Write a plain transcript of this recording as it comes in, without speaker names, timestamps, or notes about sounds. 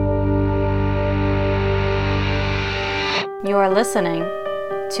You are listening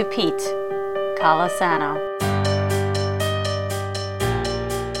to Pete Colasano.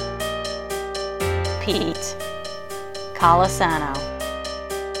 Pete Colasano.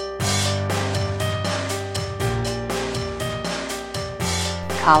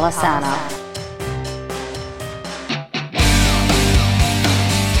 Colasano.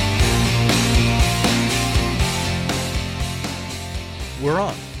 We're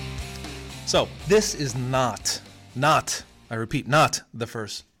on. So this is not, I repeat, not the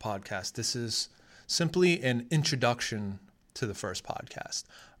first podcast. This is simply an introduction to the first podcast.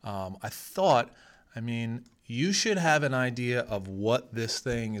 I thought, you should have an idea of what this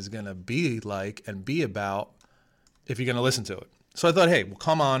thing is going to be like and be about if you're going to listen to it. So I thought, hey, well,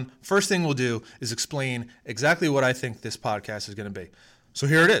 come on. First thing we'll do is explain exactly what I think this podcast is going to be. So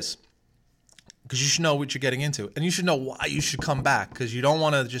here it is. Because you should know what you're getting into. And you should know why you should come back. Because you don't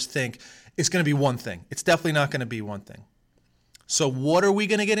want to just think it's going to be one thing. It's definitely not going to be one thing. So what are we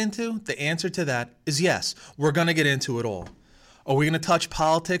going to get into? The answer to that is yes. We're going to get into it all. Are we going to touch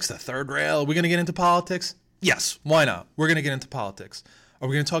politics, the third rail? Are we going to get into politics? Yes. Why not? We're going to get into politics. Are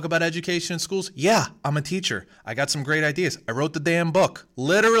we going to talk about education in schools? Yeah, I'm a teacher. I got some great ideas. I wrote the damn book.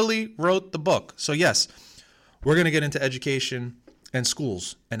 Literally wrote the book. So yes, we're going to get into education and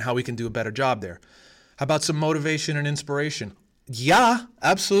schools and how we can do a better job there. How about some motivation and inspiration? Yeah,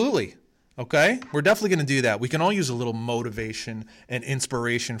 absolutely. Okay, we're definitely going to do that. We can all use a little motivation and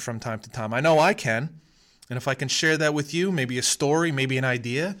inspiration from time to time. I know I can. And if I can share that with you, maybe a story, maybe an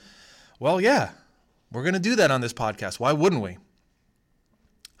idea, well, yeah, we're going to do that on this podcast. Why wouldn't we?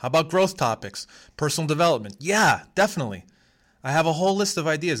 How about growth topics, personal development? Yeah, definitely. I have a whole list of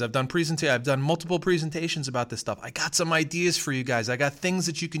ideas. I've done multiple presentations about this stuff. I got some ideas for you guys. I got things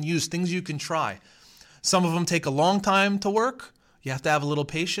that you can use, things you can try. Some of them take a long time to work. You have to have a little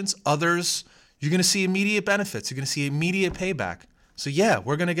patience. Others, you're going to see immediate benefits. You're going to see immediate payback. So yeah,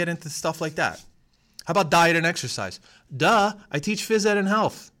 we're going to get into stuff like that. How about diet and exercise? Duh, I teach phys ed and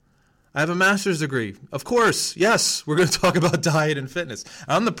health. I have a master's degree. Of course, yes, we're going to talk about diet and fitness.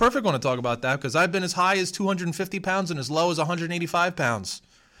 I'm the perfect one to talk about that because I've been as high as 250 pounds and as low as 185 pounds.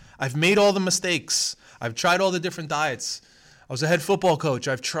 I've made all the mistakes. I've tried all the different diets. I was a head football coach.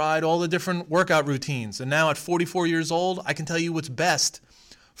 I've tried all the different workout routines. And now at 44 years old, I can tell you what's best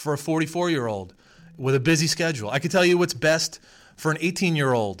for a 44-year-old with a busy schedule. I can tell you what's best for an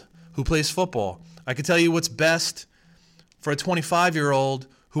 18-year-old who plays football. I can tell you what's best for a 25-year-old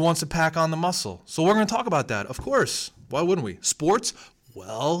who wants to pack on the muscle. So we're going to talk about that, of course. Why wouldn't we? Sports?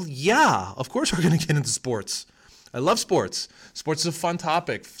 Well, yeah, of course we're going to get into sports. I love sports. Sports is a fun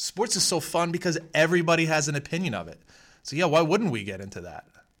topic. Sports is so fun because everybody has an opinion of it. So yeah, why wouldn't we get into that?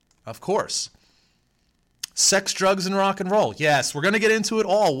 Of course. Sex, drugs, and rock and roll. Yes, we're going to get into it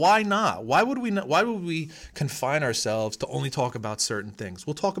all. Why not? Why would we confine ourselves to only talk about certain things?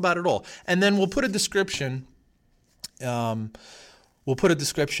 We'll talk about it all. And then we'll put a description with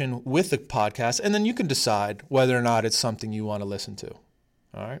the podcast, and then you can decide whether or not it's something you want to listen to.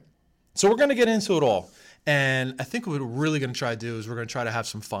 All right? So we're going to get into it all. And I think what we're really going to try to do is we're going to try to have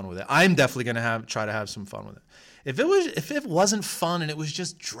some fun with it. I'm definitely going to try to have some fun with it. If it wasn't fun and it was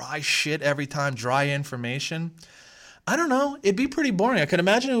just dry shit every time, dry information, I don't know. It'd be pretty boring. I can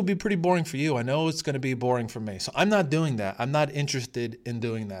imagine it would be pretty boring for you. I know it's going to be boring for me. So I'm not doing that. I'm not interested in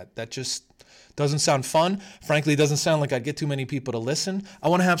doing that. That just doesn't sound fun. Frankly, it doesn't sound like I'd get too many people to listen. I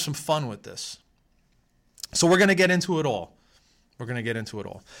want to have some fun with this. So we're going to get into it all.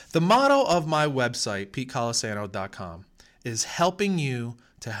 The motto of my website, PeteColasano.com, is helping you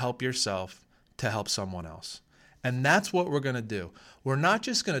to help yourself to help someone else. And that's what we're going to do. We're not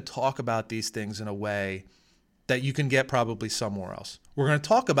just going to talk about these things in a way that you can get probably somewhere else. We're going to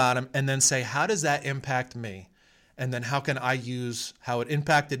talk about them and then say, how does that impact me? And then how can I use how it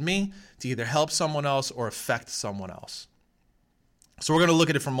impacted me to either help someone else or affect someone else? So we're going to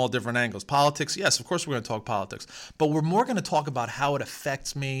look at it from all different angles. Politics, yes, of course we're going to talk politics. But we're more going to talk about how it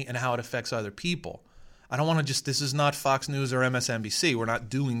affects me and how it affects other people. I don't want to this is not Fox News or MSNBC. We're not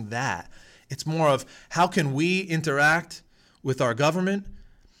doing that. It's more of how can we interact with our government?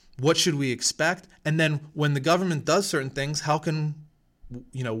 What should we expect? And then when the government does certain things, how can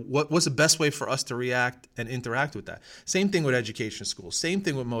what's the best way for us to react and interact with that? Same thing with education schools. Same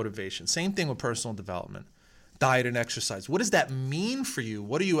thing with motivation. Same thing with personal development, diet and exercise. What does that mean for you?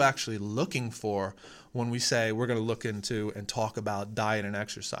 What are you actually looking for when we say we're going to look into and talk about diet and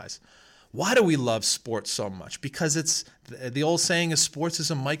exercise? Why do we love sports so much? Because it's the old saying is sports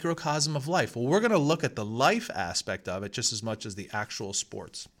is a microcosm of life. Well, we're going to look at the life aspect of it just as much as the actual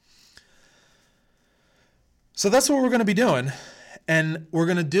sports. So that's what we're going to be doing. And we're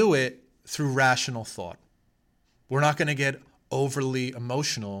going to do it through rational thought. We're not going to get overly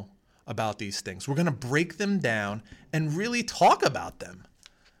emotional about these things. We're going to break them down and really talk about them.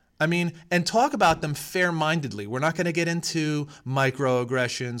 And talk about them fair-mindedly. We're not going to get into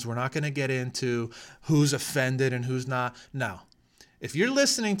microaggressions. We're not going to get into who's offended and who's not. No. If you're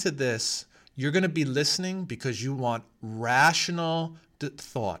listening to this, you're going to be listening because you want rational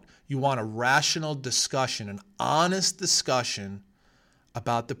thought. You want a rational discussion, an honest discussion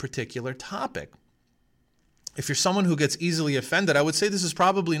about the particular topic. If you're someone who gets easily offended, I would say this is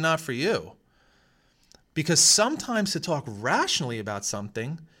probably not for you. Because sometimes to talk rationally about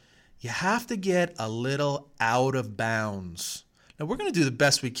something, you have to get a little out of bounds. Now, we're going to do the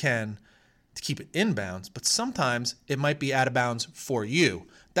best we can to keep it in bounds, but sometimes it might be out of bounds for you.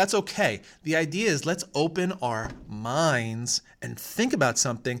 That's okay. The idea is let's open our minds and think about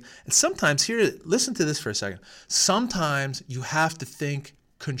something. And sometimes, listen to this for a second. Sometimes you have to think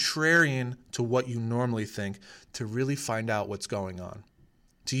contrarian to what you normally think to really find out what's going on.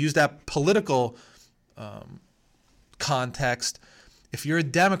 To use that political context, if you're a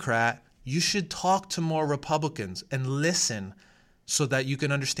Democrat, you should talk to more Republicans and listen so that you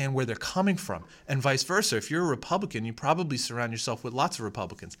can understand where they're coming from. And vice versa. If you're a Republican, you probably surround yourself with lots of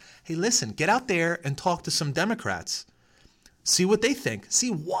Republicans. Hey, listen, get out there and talk to some Democrats. See what they think.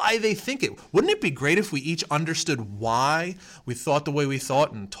 See why they think it. Wouldn't it be great if we each understood why we thought the way we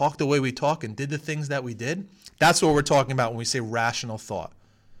thought and talked the way we talk and did the things that we did? That's what we're talking about when we say rational thought.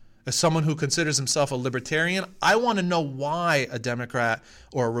 As someone who considers himself a libertarian, I want to know why a Democrat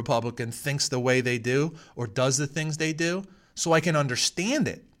or a Republican thinks the way they do or does the things they do so I can understand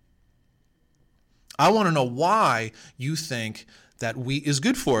it. I want to know why you think that wheat is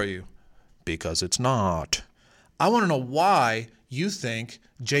good for you, because it's not. I want to know why you think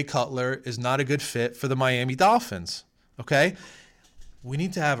Jay Cutler is not a good fit for the Miami Dolphins, okay? We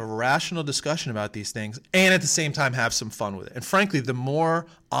need to have a rational discussion about these things and at the same time have some fun with it. And frankly, the more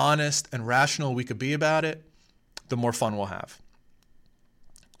honest and rational we could be about it, the more fun we'll have.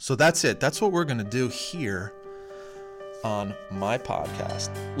 So that's it. That's what we're going to do here on my podcast.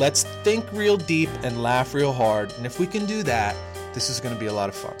 Let's think real deep and laugh real hard. And if we can do that, this is going to be a lot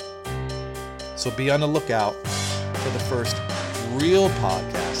of fun. So be on the lookout for the first real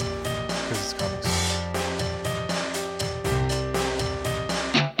podcast because it's coming.